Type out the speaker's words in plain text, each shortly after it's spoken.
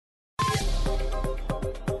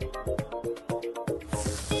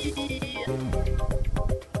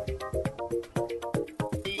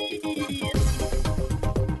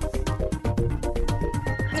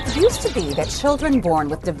used to be that children born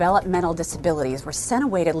with developmental disabilities were sent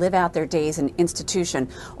away to live out their days in institution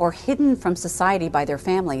or hidden from society by their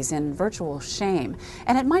families in virtual shame.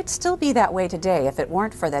 And it might still be that way today if it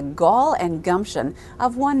weren't for the gall and gumption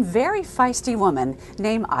of one very feisty woman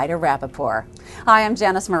named Ida Rappaport. Hi, I'm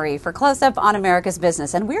Janice Marie for Close Up on America's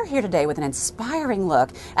Business, and we're here today with an inspiring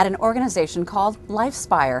look at an organization called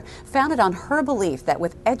Lifespire, founded on her belief that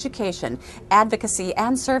with education, advocacy,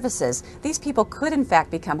 and services, these people could in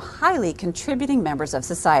fact become highly contributing members of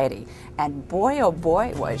society. And boy, oh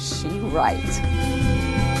boy, was she right.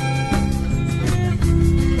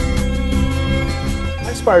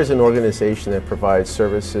 Lifespire is an organization that provides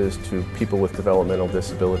services to people with developmental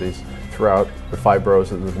disabilities throughout the 5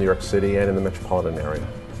 boroughs of New York City and in the metropolitan area.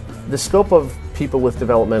 The scope of people with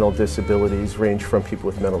developmental disabilities range from people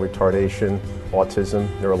with mental retardation, autism,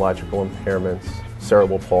 neurological impairments,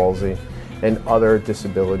 cerebral palsy, and other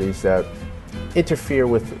disabilities that interfere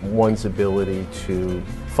with one's ability to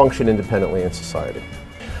function independently in society.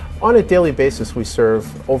 On a daily basis, we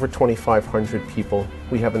serve over 2,500 people.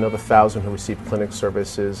 We have another 1,000 who receive clinic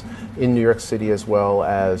services in New York City as well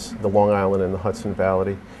as the Long Island and the Hudson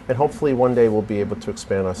Valley. And hopefully one day we'll be able to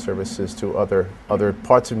expand our services to other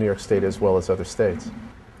parts of New York State as well as other states.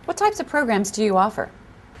 What types of programs do you offer?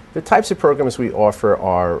 The types of programs we offer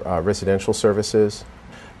are residential services,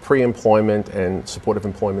 pre-employment and supportive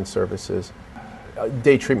employment services,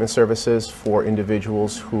 day treatment services for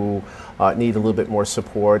individuals who need a little bit more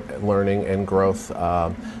support, learning, and growth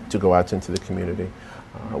to go out into the community.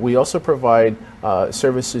 We also provide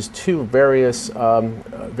services to various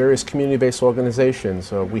community-based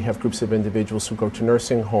organizations. We have groups of individuals who go to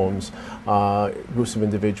nursing homes, groups of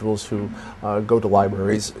individuals who go to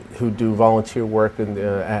libraries, who do volunteer work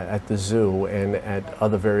at the zoo and at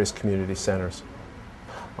other various community centers.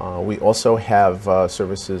 We also have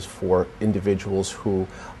services for individuals who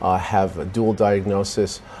have a dual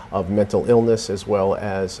diagnosis of mental illness as well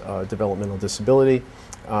as developmental disability.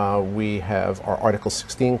 We have our Article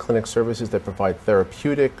 16 clinic services that provide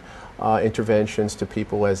therapeutic interventions to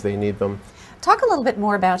people as they need them. Talk a little bit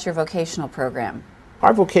more about your vocational program.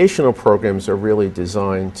 Our vocational programs are really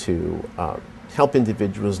designed to help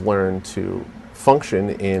individuals learn to function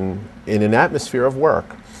in an atmosphere of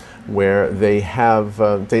work, where they have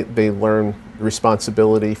they learn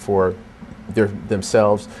responsibility for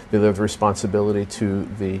themselves, they learn responsibility to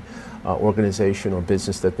the organization or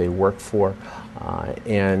business that they work for,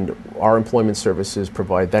 and our employment services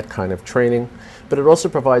provide that kind of training, but it also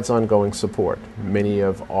provides ongoing support. Many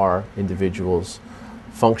of our individuals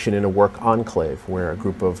function in a work enclave where a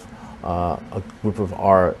group of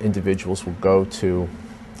our individuals will go to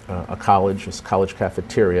a college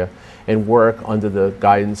cafeteria and work under the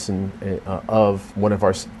guidance of one of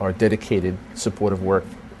our dedicated supportive work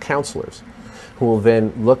counselors, who will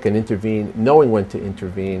then look and intervene, knowing when to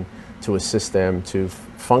intervene to assist them to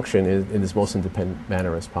function in as most independent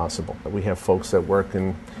manner as possible. We have folks that work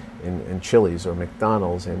in Chili's or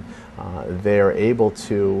McDonald's, and they're able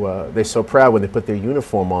to, they're so proud when they put their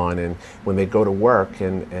uniform on and when they go to work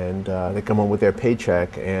and they come home with their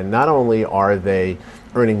paycheck, and not only are they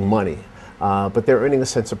earning money, but they're earning a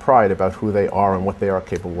sense of pride about who they are and what they are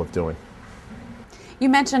capable of doing. You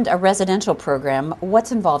mentioned a residential program.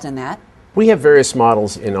 What's involved in that? We have various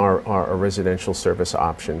models in our residential service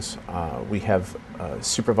options. We have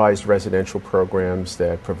supervised residential programs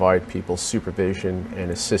that provide people supervision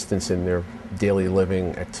and assistance in their daily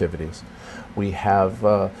living activities. We have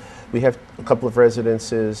a couple of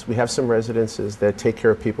residences. We have some residences that take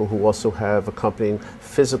care of people who also have accompanying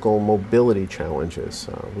physical mobility challenges.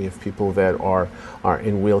 We have people that are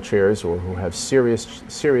in wheelchairs or who have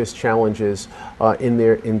serious challenges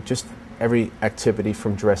in just every activity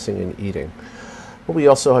from dressing and eating. But we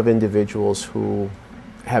also have individuals who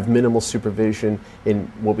have minimal supervision in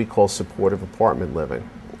what we call supportive apartment living.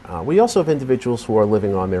 We also have individuals who are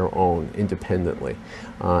living on their own independently,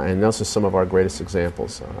 and those are some of our greatest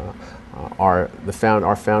examples. Our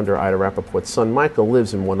founder, Ida Rappaport's son, Michael,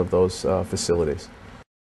 lives in one of those facilities.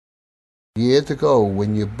 Years ago,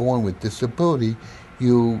 when you're born with disability,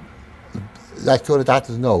 like so the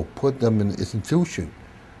doctors know, put them in an institution.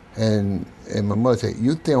 And my mother said,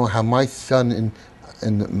 "You don't have my son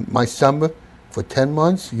in my summer for 10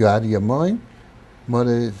 months? You're out of your mind?"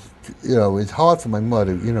 Mother, it's hard for my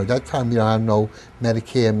mother. That time, I have no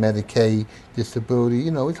Medicare, Medicaid, disability.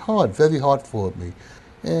 It's hard, very hard for me.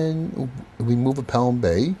 And we moved to Pelham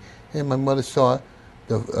Bay, and my mother saw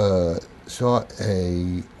a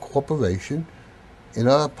corporation in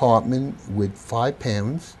an apartment with 5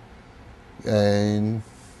 parents, and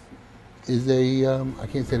is I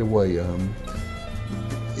can't say the word,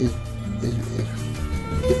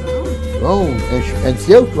 grown and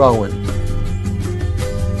still growing.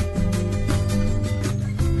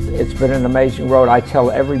 It's been an amazing road. I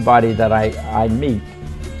tell everybody that I meet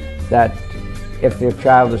that if their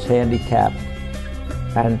child is handicapped,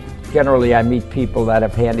 and generally I meet people that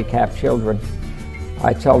have handicapped children,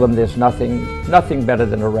 I tell them there's nothing better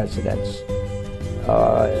than a residence.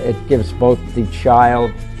 It gives both the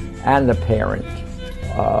child and the parent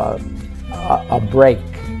a break.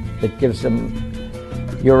 It gives them,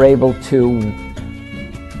 you're able to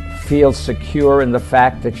feel secure in the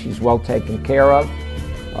fact that she's well taken care of.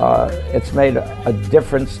 It's made a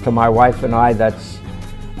difference to my wife and I that's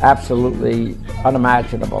absolutely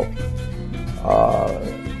unimaginable.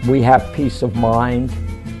 We have peace of mind.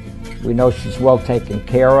 We know she's well taken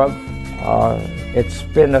care of. It's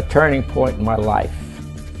been a turning point in my life.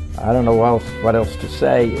 I don't know what else to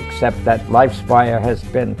say except that Lifespire has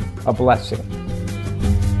been a blessing.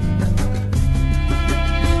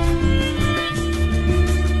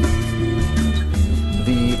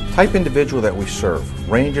 The type individual that we serve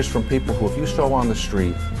ranges from people who, if you saw on the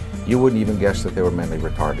street, you wouldn't even guess that they were mentally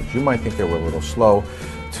retarded. You might think they were a little slow,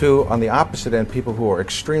 to, on the opposite end, people who are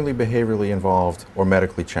extremely behaviorally involved or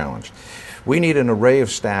medically challenged. We need an array of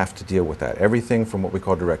staff to deal with that. Everything from what we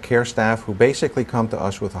call direct care staff, who basically come to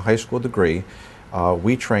us with a high school degree.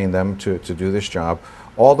 We train them to do this job,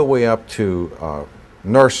 all the way up to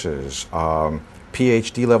nurses,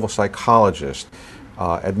 PhD level psychologists,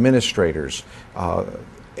 administrators,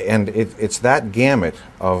 and it's that gamut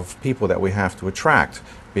of people that we have to attract,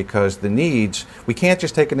 because the needs, we can't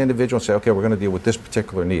just take an individual and say, okay, we're going to deal with this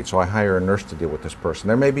particular need, so I hire a nurse to deal with this person.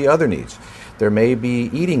 There may be other needs. There may be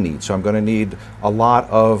eating needs, so I'm going to need a lot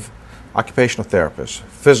of occupational therapists,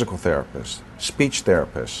 physical therapists, speech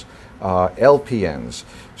therapists, LPNs.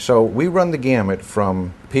 So we run the gamut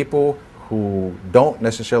from people who don't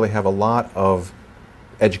necessarily have a lot of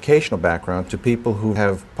educational background to people who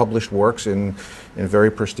have published works in very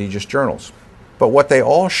prestigious journals. But what they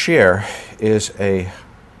all share is a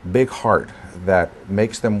big heart that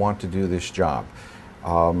makes them want to do this job.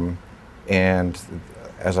 And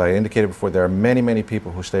as I indicated before, there are many, many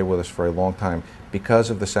people who stay with us for a long time because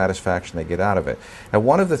of the satisfaction they get out of it. Now,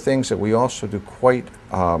 one of the things that we also do quite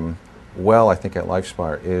well, I think, at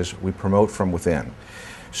Lifespire is we promote from within.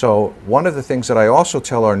 So one of the things that I also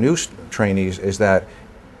tell our new trainees is that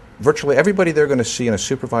virtually everybody they're going to see in a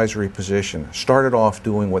supervisory position started off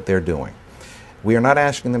doing what they're doing. We are not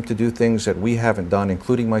asking them to do things that we haven't done,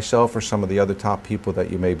 including myself or some of the other top people that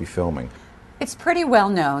you may be filming. It's pretty well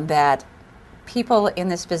known that people in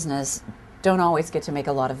this business don't always get to make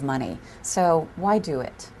a lot of money. So why do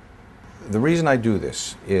it? The reason I do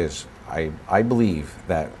this is I believe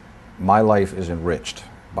that my life is enriched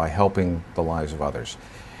by helping the lives of others.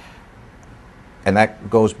 And that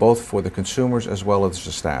goes both for the consumers as well as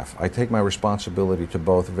the staff. I take my responsibility to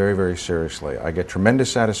both very, very seriously. I get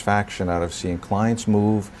tremendous satisfaction out of seeing clients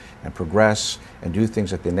move and progress and do things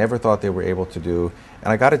that they never thought they were able to do.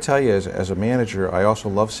 And I got to tell you, as a manager, I also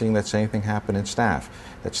love seeing that same thing happen in staff.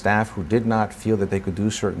 That staff who did not feel that they could do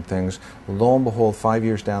certain things, lo and behold, 5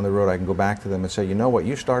 years down the road, I can go back to them and say, you know what,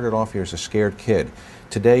 you started off here as a scared kid.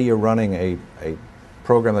 Today you're running a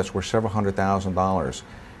program that's worth several $100,000.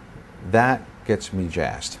 That gets me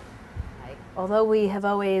jazzed. Although we have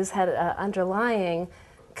always had an underlying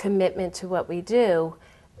commitment to what we do,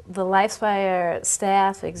 the Lifespire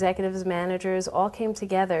staff, executives, managers all came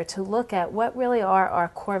together to look at what really are our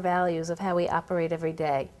core values of how we operate every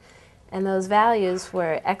day. And those values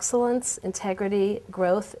were excellence, integrity,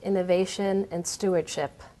 growth, innovation, and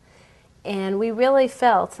stewardship. And we really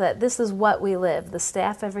felt that this is what we live. The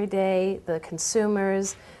staff every day, the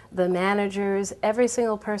consumers, the managers, every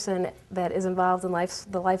single person that is involved in the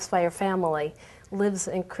Lifespire family lives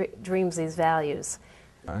and dreams these values.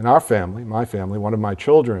 In our family, my family, one of my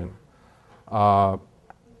children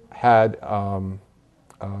had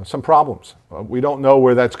some problems. We don't know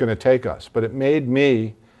where that's going to take us, but it made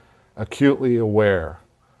me acutely aware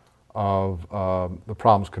of the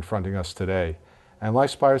problems confronting us today. And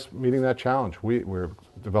Lifespire's meeting that challenge. We're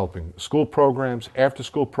developing school programs,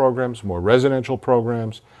 after-school programs, more residential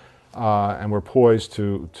programs, and we're poised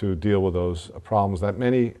to deal with those problems that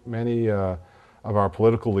many of our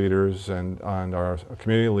political leaders and our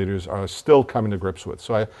community leaders are still coming to grips with.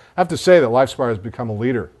 So I have to say that Lifespire has become a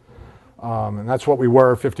leader. And that's what we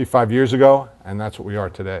were 55 years ago, and that's what we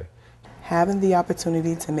are today. Having the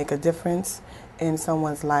opportunity to make a difference in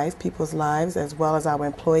someone's life, people's lives, as well as our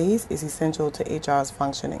employees, is essential to HR's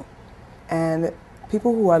functioning. And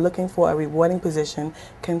people who are looking for a rewarding position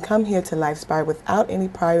can come here to Lifespire without any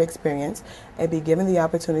prior experience and be given the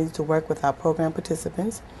opportunity to work with our program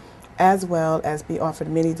participants, as well as be offered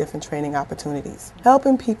many different training opportunities.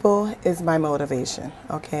 Helping people is my motivation,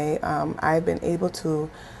 okay? I've been able to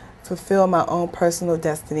fulfill my own personal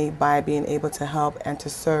destiny by being able to help and to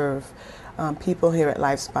serve people here at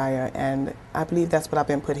Lifespire, and I believe that's what I've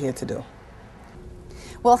been put here to do.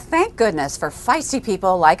 Well, thank goodness for feisty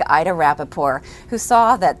people like Ida Rappaport, who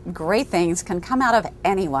saw that great things can come out of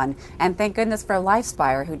anyone. And thank goodness for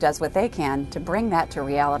Lifespire, who does what they can to bring that to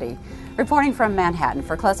reality. Reporting from Manhattan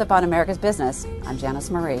for Close Up on America's Business, I'm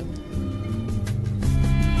Janice Marie.